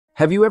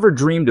Have you ever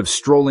dreamed of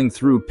strolling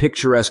through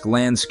picturesque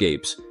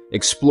landscapes,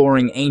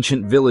 exploring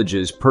ancient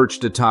villages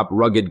perched atop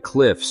rugged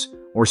cliffs,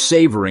 or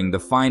savoring the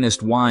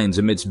finest wines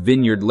amidst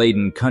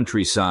vineyard-laden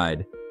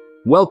countryside?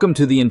 Welcome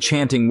to the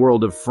enchanting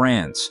world of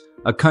France,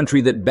 a country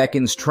that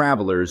beckons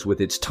travelers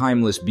with its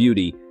timeless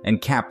beauty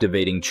and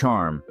captivating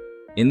charm.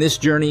 In this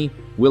journey,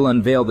 we'll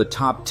unveil the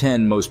top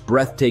 10 most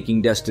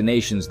breathtaking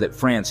destinations that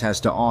France has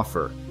to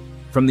offer.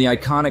 From the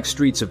iconic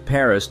streets of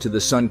Paris to the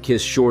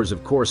sun-kissed shores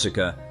of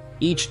Corsica,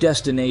 each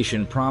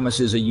destination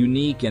promises a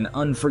unique and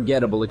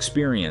unforgettable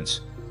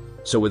experience.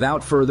 So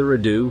without further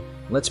ado,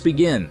 let's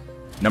begin.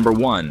 Number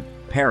 1.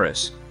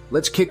 Paris.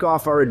 Let's kick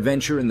off our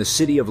adventure in the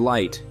City of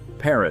Light,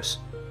 Paris.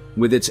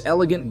 With its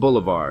elegant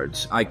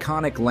boulevards,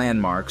 iconic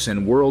landmarks,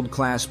 and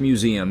world-class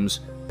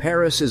museums,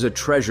 Paris is a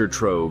treasure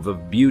trove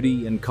of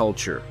beauty and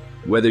culture.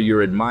 Whether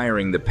you're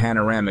admiring the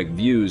panoramic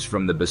views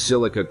from the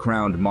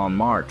basilica-crowned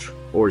Montmartre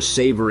or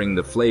savoring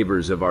the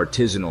flavors of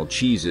artisanal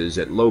cheeses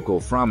at local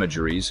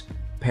fromageries,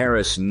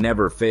 Paris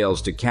never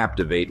fails to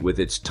captivate with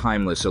its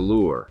timeless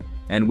allure.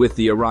 And with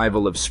the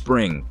arrival of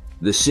spring,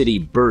 the city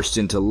bursts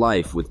into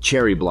life with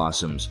cherry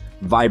blossoms,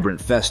 vibrant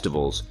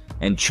festivals,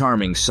 and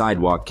charming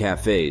sidewalk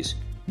cafes.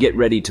 Get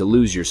ready to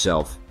lose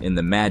yourself in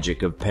the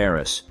magic of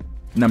Paris.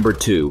 Number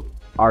 2.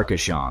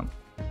 Arcachon.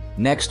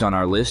 Next on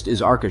our list is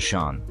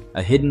Arcachon,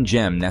 a hidden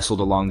gem nestled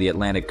along the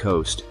Atlantic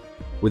coast.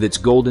 With its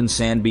golden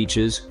sand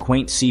beaches,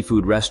 quaint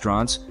seafood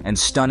restaurants, and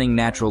stunning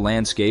natural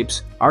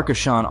landscapes,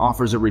 Arcachon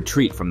offers a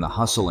retreat from the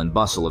hustle and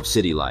bustle of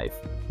city life.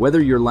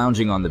 Whether you're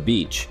lounging on the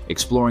beach,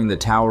 exploring the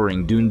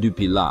towering Dune du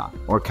Pilat,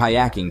 or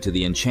kayaking to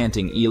the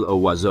enchanting Île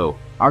aux Oiseaux,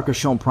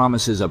 Arcachon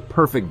promises a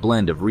perfect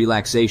blend of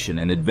relaxation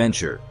and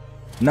adventure.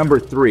 Number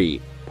 3.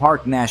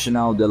 Parc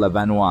National de la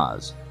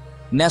Vanoise.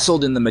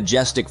 Nestled in the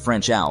majestic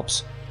French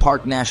Alps,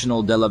 Parc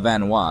National de la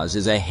Vanoise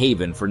is a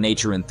haven for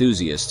nature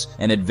enthusiasts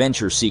and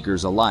adventure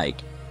seekers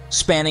alike.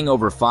 Spanning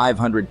over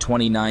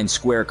 529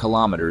 square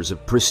kilometers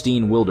of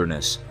pristine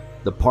wilderness,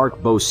 the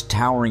park boasts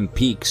towering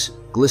peaks,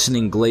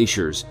 glistening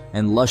glaciers,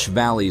 and lush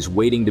valleys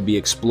waiting to be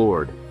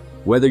explored.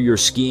 Whether you're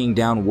skiing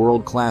down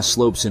world-class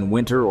slopes in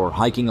winter or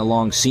hiking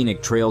along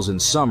scenic trails in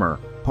summer,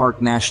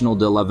 Parc National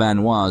de la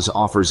Vanoise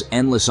offers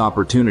endless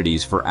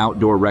opportunities for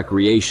outdoor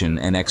recreation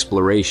and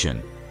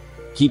exploration.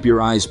 Keep your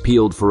eyes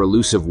peeled for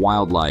elusive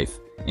wildlife,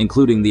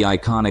 including the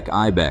iconic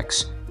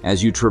ibex,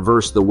 as you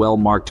traverse the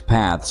well-marked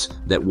paths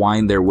that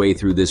wind their way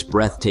through this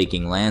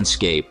breathtaking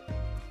landscape.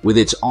 With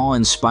its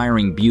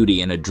awe-inspiring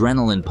beauty and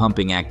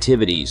adrenaline-pumping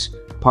activities,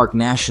 Parc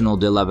National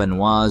de la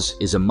Vanoise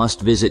is a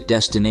must-visit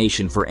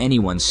destination for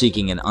anyone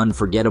seeking an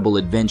unforgettable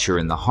adventure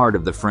in the heart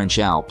of the French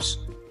Alps.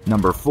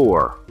 Number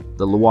 4.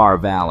 The Loire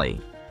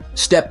Valley.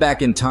 Step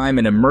back in time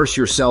and immerse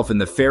yourself in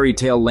the fairy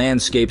tale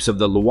landscapes of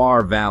the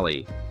Loire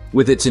Valley.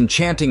 With its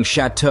enchanting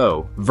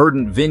chateaux,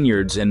 verdant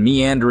vineyards, and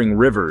meandering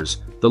rivers,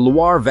 the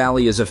Loire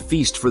Valley is a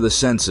feast for the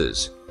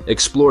senses.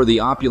 Explore the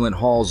opulent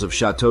halls of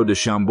Château de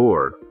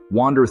Chambord,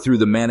 wander through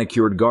the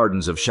manicured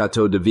gardens of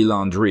Château de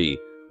Villandry,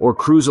 or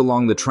cruise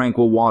along the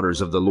tranquil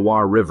waters of the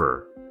Loire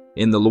River.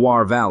 In the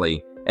Loire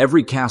Valley,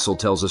 every castle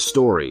tells a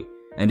story,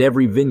 and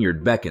every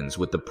vineyard beckons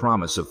with the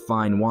promise of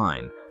fine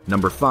wine.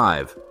 Number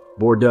 5.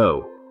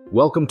 Bordeaux.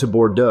 Welcome to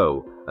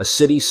Bordeaux, a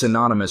city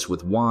synonymous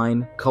with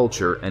wine,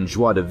 culture, and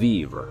joie de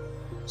vivre.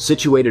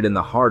 Situated in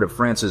the heart of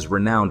France's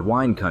renowned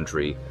wine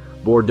country,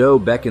 Bordeaux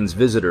beckons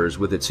visitors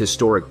with its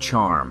historic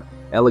charm,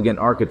 elegant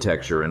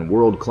architecture, and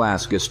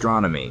world-class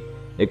gastronomy.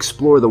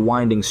 Explore the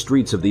winding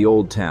streets of the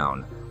Old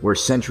Town, where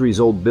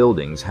centuries-old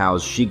buildings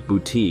house chic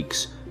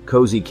boutiques,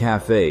 cozy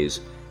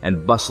cafes,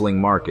 and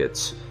bustling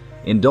markets.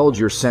 Indulge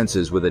your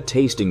senses with a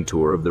tasting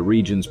tour of the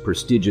region's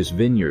prestigious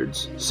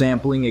vineyards,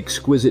 sampling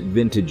exquisite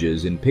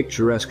vintages in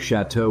picturesque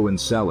chateaux and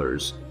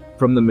cellars.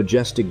 From the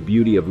majestic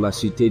beauty of La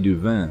Cité du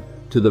Vin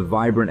to the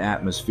vibrant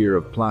atmosphere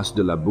of Place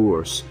de la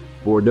Bourse,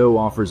 Bordeaux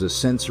offers a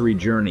sensory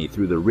journey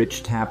through the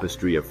rich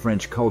tapestry of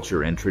French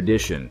culture and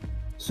tradition.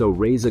 So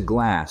raise a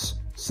glass,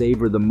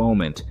 savor the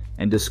moment,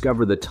 and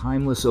discover the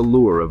timeless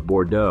allure of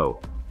Bordeaux.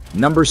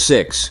 Number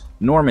 6.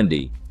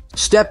 Normandy.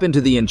 Step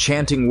into the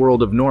enchanting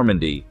world of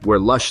Normandy, where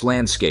lush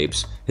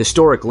landscapes,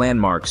 historic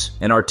landmarks,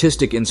 and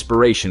artistic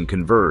inspiration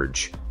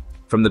converge.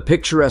 From the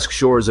picturesque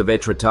shores of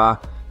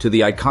Étretat to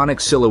the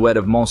iconic silhouette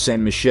of Mont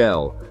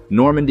Saint-Michel,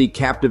 Normandy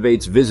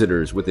captivates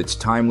visitors with its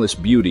timeless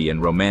beauty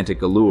and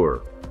romantic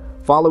allure.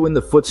 Follow in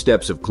the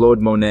footsteps of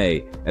Claude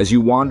Monet as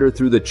you wander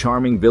through the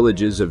charming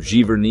villages of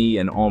Giverny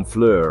and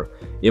Honfleur,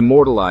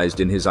 immortalized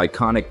in his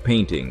iconic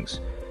paintings.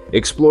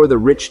 Explore the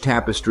rich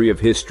tapestry of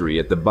history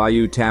at the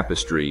Bayeux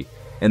Tapestry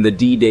and the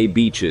D-Day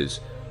beaches,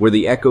 where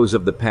the echoes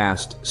of the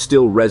past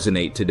still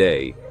resonate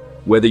today.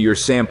 Whether you're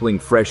sampling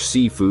fresh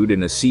seafood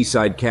in a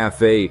seaside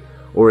cafe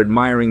or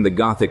admiring the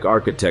Gothic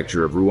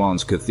architecture of Rouen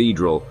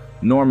Cathedral,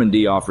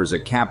 Normandy offers a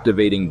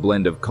captivating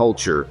blend of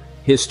culture,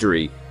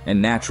 history, and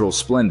natural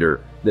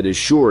splendor that is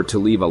sure to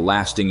leave a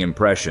lasting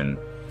impression.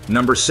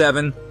 Number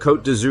 7.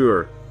 Côte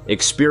d'Azur.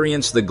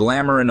 Experience the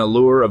glamour and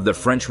allure of the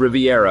French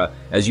Riviera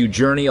as you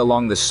journey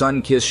along the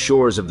sun-kissed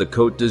shores of the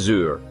Côte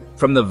d'Azur.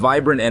 From the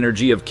vibrant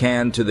energy of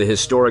Cannes to the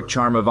historic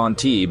charm of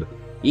Antibes,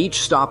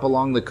 each stop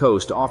along the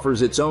coast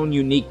offers its own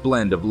unique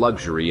blend of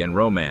luxury and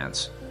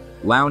romance.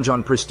 Lounge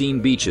on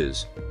pristine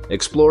beaches,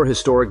 explore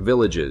historic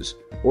villages,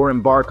 or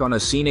embark on a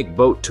scenic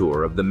boat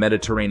tour of the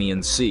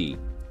Mediterranean Sea.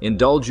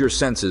 Indulge your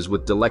senses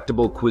with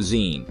delectable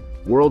cuisine,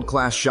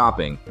 world-class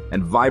shopping,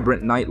 and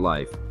vibrant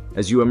nightlife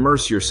as you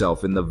immerse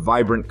yourself in the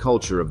vibrant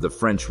culture of the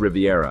French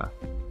Riviera.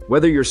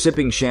 Whether you're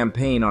sipping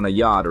champagne on a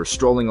yacht or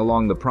strolling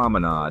along the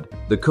promenade,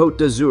 the Côte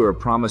d'Azur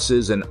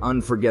promises an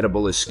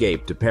unforgettable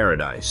escape to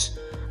paradise.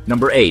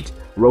 Number 8.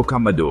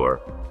 Rocamadour.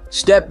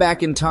 Step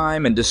back in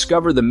time and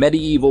discover the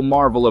medieval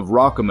marvel of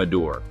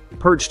Rocamadour,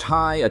 perched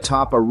high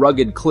atop a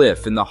rugged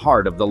cliff in the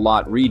heart of the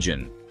Lot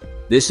region.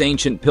 This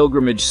ancient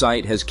pilgrimage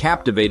site has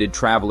captivated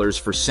travelers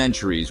for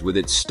centuries with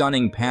its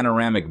stunning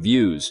panoramic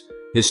views,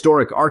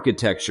 historic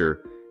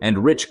architecture,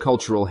 and rich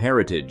cultural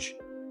heritage.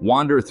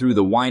 Wander through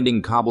the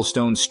winding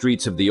cobblestone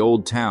streets of the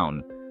old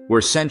town, where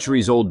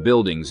centuries-old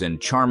buildings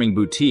and charming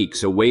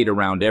boutiques await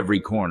around every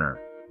corner.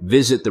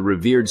 Visit the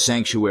revered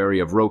sanctuary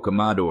of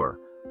Rocamadour,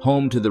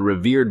 home to the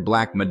revered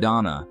Black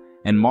Madonna,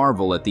 and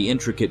marvel at the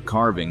intricate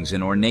carvings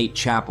and ornate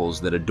chapels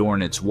that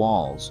adorn its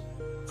walls.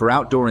 For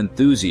outdoor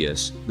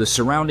enthusiasts, the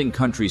surrounding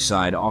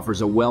countryside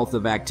offers a wealth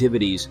of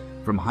activities,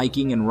 from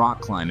hiking and rock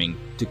climbing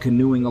to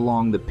canoeing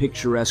along the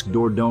picturesque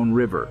Dordogne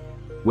River.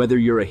 Whether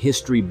you're a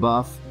history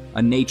buff,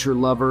 a nature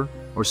lover,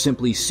 or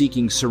simply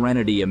seeking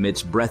serenity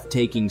amidst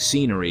breathtaking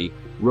scenery,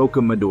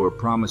 Rocamadour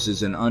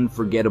promises an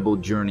unforgettable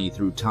journey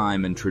through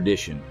time and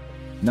tradition.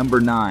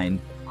 Number 9.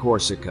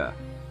 Corsica.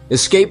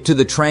 Escape to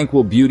the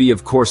tranquil beauty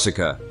of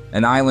Corsica,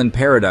 an island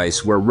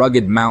paradise where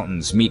rugged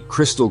mountains meet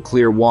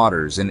crystal-clear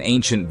waters and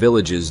ancient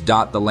villages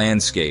dot the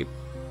landscape.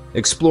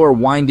 Explore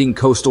winding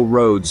coastal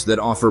roads that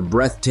offer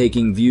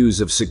breathtaking views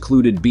of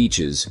secluded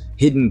beaches,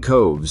 hidden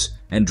coves,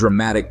 and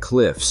dramatic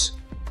cliffs.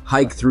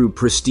 Hike through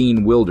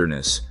pristine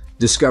wilderness,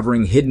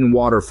 discovering hidden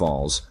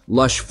waterfalls,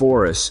 lush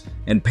forests,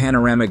 and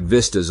panoramic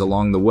vistas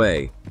along the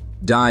way.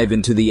 Dive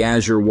into the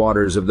azure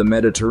waters of the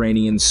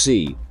Mediterranean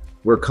Sea,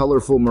 where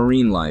colorful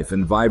marine life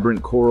and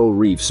vibrant coral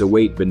reefs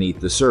await beneath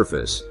the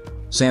surface.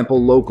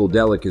 Sample local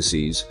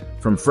delicacies,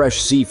 from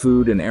fresh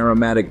seafood and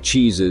aromatic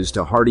cheeses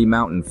to hearty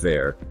mountain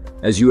fare,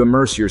 as you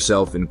immerse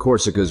yourself in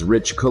Corsica's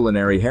rich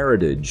culinary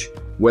heritage.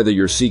 Whether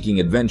you're seeking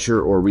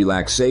adventure or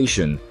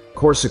relaxation,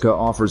 Corsica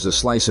offers a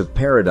slice of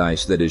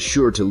paradise that is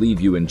sure to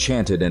leave you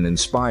enchanted and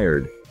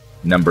inspired.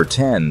 Number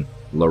 10.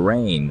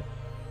 Lorraine.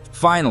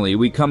 Finally,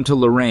 we come to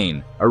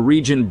Lorraine, a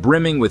region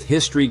brimming with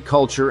history,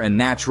 culture, and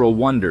natural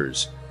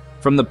wonders.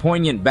 From the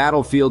poignant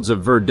battlefields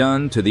of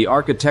Verdun to the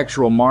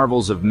architectural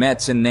marvels of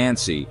Metz and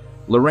Nancy,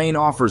 Lorraine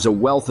offers a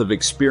wealth of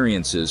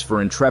experiences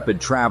for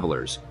intrepid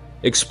travelers.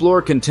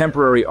 Explore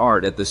contemporary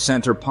art at the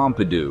Centre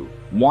Pompidou,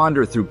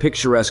 wander through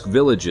picturesque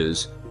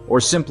villages, or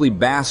simply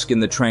bask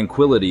in the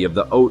tranquility of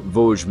the Haute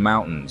Vosges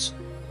Mountains.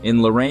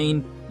 In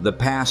Lorraine, the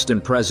past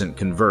and present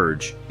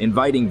converge,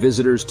 inviting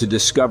visitors to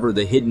discover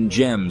the hidden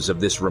gems of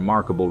this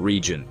remarkable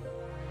region.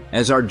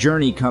 As our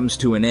journey comes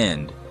to an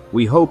end,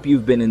 we hope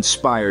you've been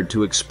inspired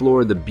to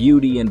explore the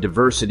beauty and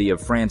diversity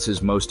of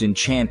France's most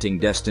enchanting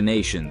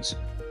destinations.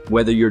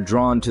 Whether you're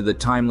drawn to the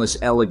timeless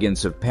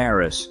elegance of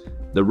Paris,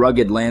 the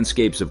rugged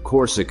landscapes of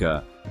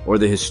Corsica, or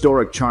the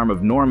historic charm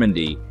of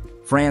Normandy,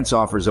 France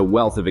offers a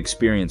wealth of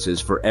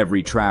experiences for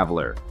every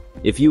traveler.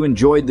 If you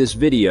enjoyed this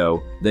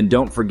video, then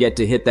don't forget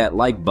to hit that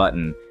like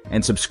button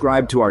and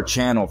subscribe to our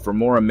channel for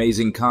more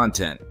amazing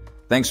content.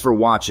 Thanks for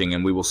watching,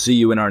 and we will see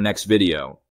you in our next video.